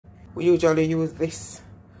We usually use this,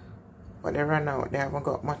 but they ran out. They haven't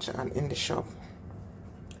got much in the shop.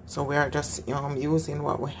 So we are just using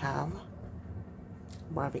what we have.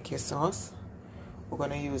 Barbecue sauce. We're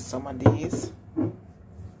going to use some of these. We're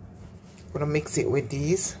going to mix it with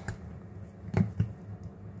these.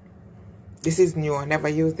 This is new. I never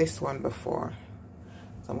used this one before.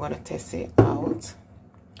 So I'm going to test it out.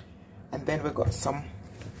 And then we got some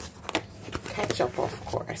ketchup, of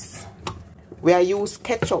course. We are use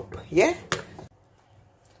ketchup, yeah?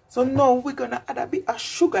 So now we're going to add a bit of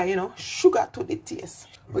sugar, you know. Sugar to the taste.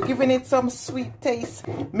 We're giving it some sweet taste.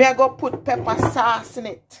 Me I go put pepper sauce in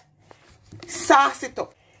it. Sauce it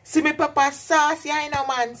up. See me pepper sauce, yeah, you know,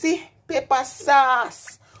 man. See? Pepper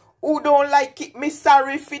sauce. Who don't like it, me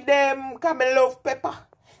sorry for them, because I love pepper.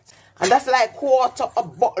 And that's like quarter a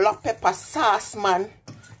bottle of pepper sauce, man.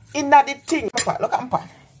 In that the thing. Look at my.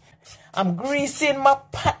 I'm greasing my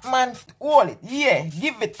pot, man. Hold it. Yeah,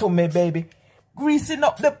 give it to me, baby. Greasing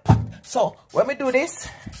up the pot. So, when we do this,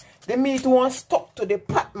 the meat won't stuck to the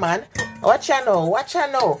pot, man. Watch out now, watch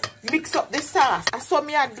out now. Mix up the sauce. I saw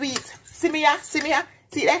me do it. See me here, see me here.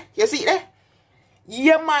 See there? You see there?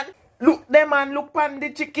 Yeah, man. Look there, man. Look on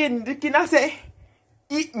the chicken. The chicken, I say,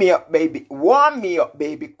 eat me up, baby. Warm me up,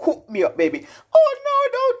 baby. Cook me up, baby. Oh,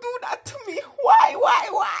 no, don't do that to me. Why?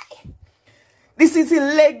 This is a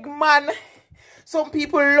leg, man. Some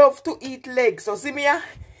people love to eat legs. So, see me here?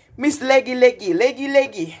 Miss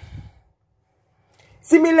leggy.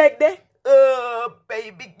 See me leg there? Oh,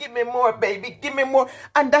 baby, give me more, baby. Give me more.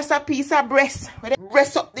 And that's a piece of breast.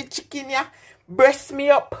 Breast up the chicken, yeah. Breast me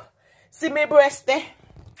up. See me breast there?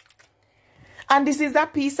 And this is a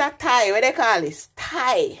piece of thigh. What they call this?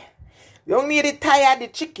 Thigh. You don't need the thigh of the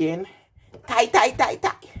chicken. Thigh.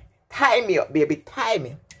 Tie me up, baby. Tie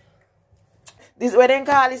me. This what they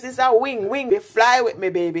call this is a wing. Wing. Fly with me,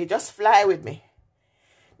 baby. Just fly with me.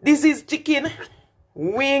 This is chicken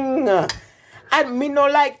wing. And me no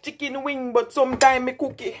like chicken wing, but sometimes me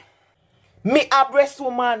cook it. Me a breast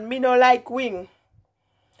woman, me no like wing.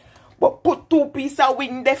 But put 2 pieces of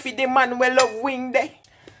wing there for the man we love wing there.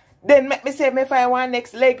 Then make me say me find one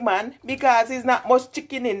next leg, man. Because there's not much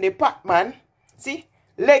chicken in the pot, man. See?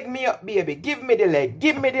 Leg me up, baby. Give me the leg.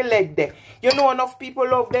 Give me the leg there. You know enough people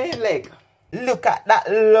love their leg. Look at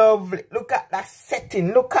that lovely. Look at that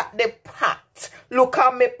setting. Look at the pot. Look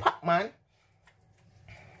at me pot, man.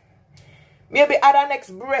 Maybe add a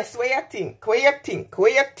next breast. Where you think?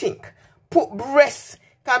 Put breast.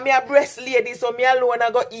 Because me a breast lady, so me alone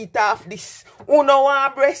I go eat off this. Who no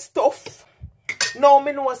want breast stuff? Now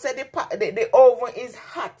me know say the oven is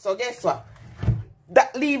hot. So guess what?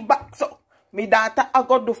 That leave back. So me daughter I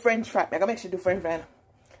go do French fry. I can make sure do French fry.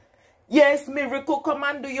 Yes, Miracle, come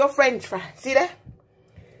and do your French fry. See that?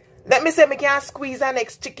 Let me say me can squeeze our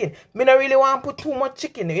next chicken. Me don't really want to put too much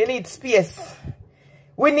chicken. You need space.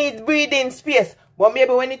 We need breathing space. But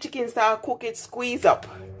maybe when the chicken start cook it, squeeze up.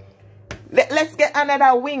 Let's get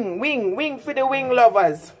another wing. Wing for the wing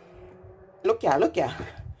lovers. Look here.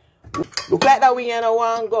 Look like that wing and I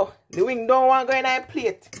want to go. The wing don't want to go in a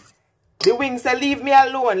plate. The wing say leave me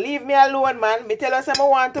alone. Leave me alone, man. Me tell us I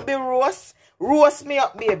want to be roast. Roast me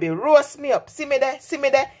up, baby. Roast me up. See me there?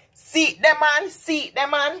 See them,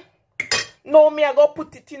 man. Now me I go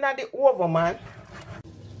put it in the oven, man.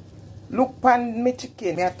 Look pan me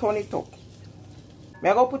chicken. Me I turn it up. Me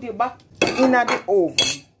I go put it back in the oven.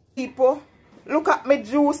 People, look at me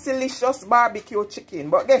juicy, delicious barbecue chicken.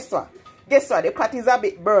 But guess what? The pot is a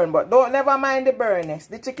bit burned. But don't never mind the burnness.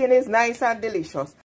 The chicken is nice and delicious.